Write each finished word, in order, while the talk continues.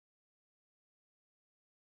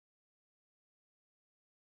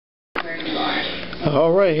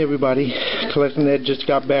Alright everybody, collecting that. Just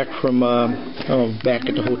got back from back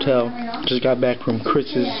at the hotel. Just got back from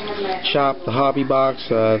Chris's shop, the hobby box.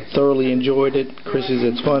 Thoroughly enjoyed it. Chris is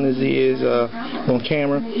as fun as he is on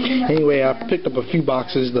camera. Anyway, I picked up a few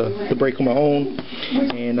boxes to break on my own,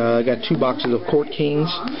 and I got 2 boxes of Court Kings.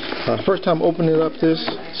 First time opening up this,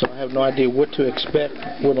 so I have no idea what to expect,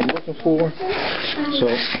 what I'm looking for. So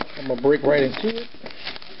I'm gonna break right into it.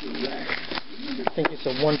 I think it's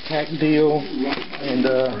a 1-pack deal, and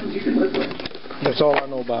that's all I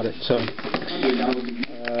know about it. So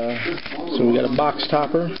we got a box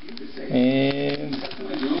topper, and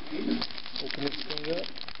open this thing up.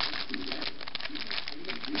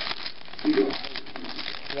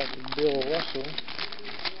 Like Bill Russell,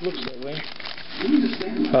 looks that way.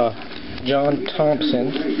 John Thompson,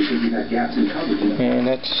 and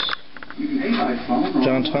that's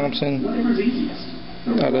John Thompson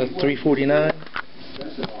out of 349.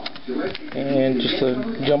 And just a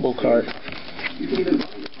jumbo card.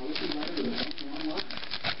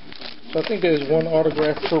 So I think there's 1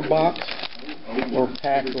 autograph per box or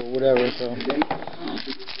pack or whatever, so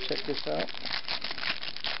check this out.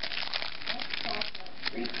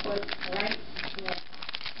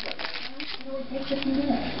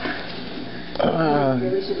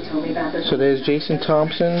 So there's Jason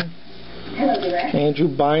Thompson, Andrew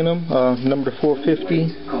Bynum, number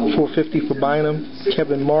 450 for Bynum,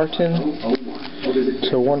 Kevin Martin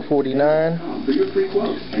to 149,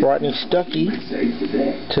 Rodney Stuckey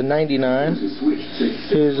to 99.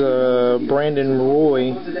 Here's Brandon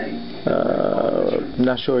Roy,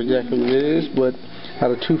 not sure exactly what it is, but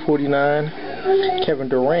out of 249, Kevin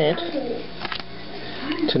Durant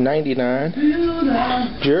to 99,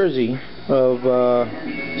 jersey of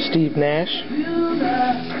Steve Nash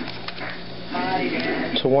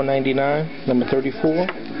to 199, number 34.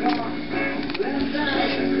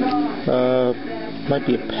 Might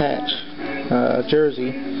be a patch. Jersey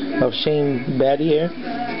of Shane Battier,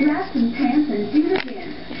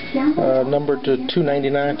 number to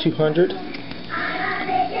 299, 200.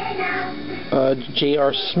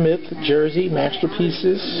 J.R. Smith jersey,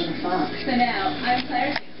 masterpieces,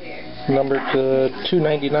 number to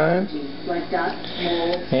 299.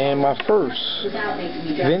 And my first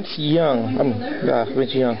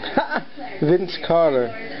Vince Carter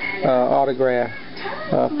autograph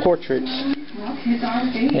portraits,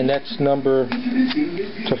 and that's number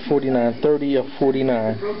to 49, 30 of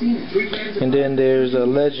 49. And then there's a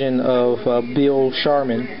legend of Bill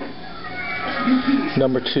Sharman,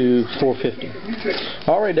 number to 450.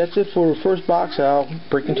 Alright, that's it for the first box. I'll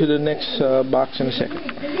break into the next box in a second.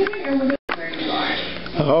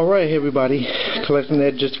 Alright everybody, collecting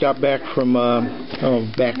that. Just got back from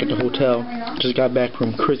back at the hotel. Just got back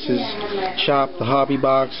from Chris's shop, the hobby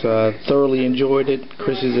box. Thoroughly enjoyed it.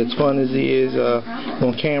 Chris is as fun as he is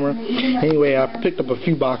on camera. Anyway, I picked up a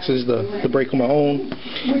few boxes to break on my own,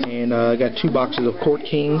 and I got 2 boxes of Court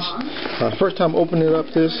Kings. First time opening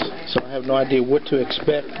up this, so I have no idea what to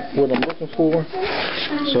expect, what I'm looking for.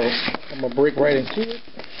 So I'm gonna break right into it.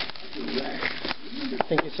 I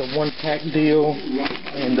think it's a 1-pack deal,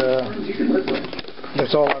 and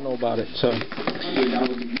that's all I know about it. So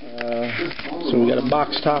we got a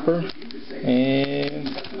box topper, and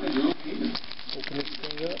open this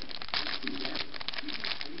thing up.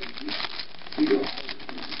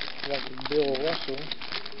 Like Bill Russell,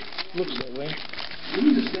 looks that way.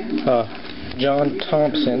 John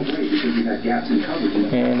Thompson,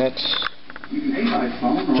 and that's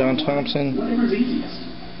John Thompson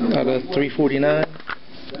out of 349,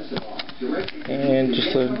 and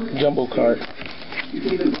just a jumbo card.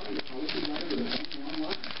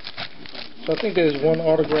 So I think there's 1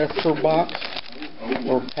 autograph per box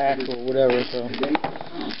or pack or whatever, so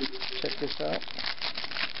check this out.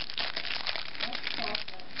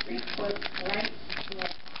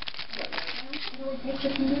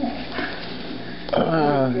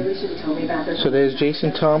 So there's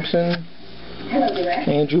Jason Thompson,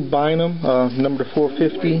 Andrew Bynum, number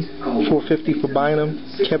 450 for Bynum,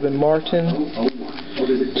 Kevin Martin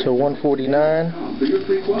to 149,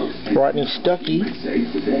 Rodney Stuckey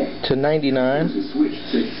to 99.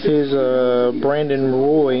 Here's Brandon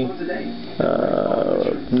Roy,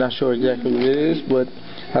 not sure exactly what it is, but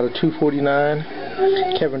out of 249,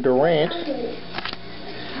 Kevin Durant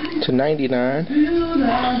to 99,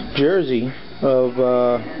 jersey of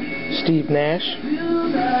Steve Nash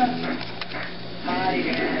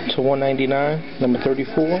to 199, number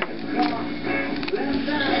 34.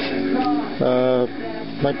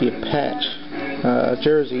 Might be a patch.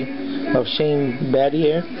 Jersey of Shane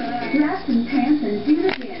Battier,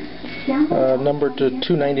 number to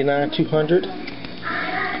 299, 200.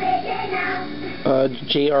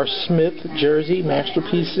 J.R. Smith jersey,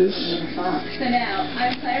 masterpieces,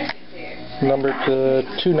 number to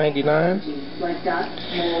 299,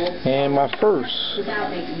 and my first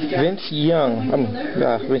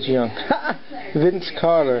Vince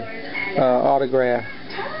Carter autograph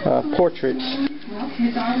portraits,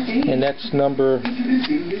 and that's number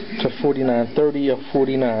to 4930 of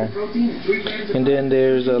 49. And then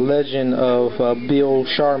there's a legend of Bill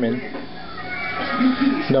Sharman,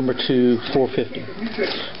 number to 450.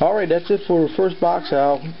 Alright, that's it for the first box.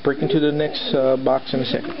 I'll break into the next box in a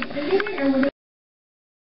second.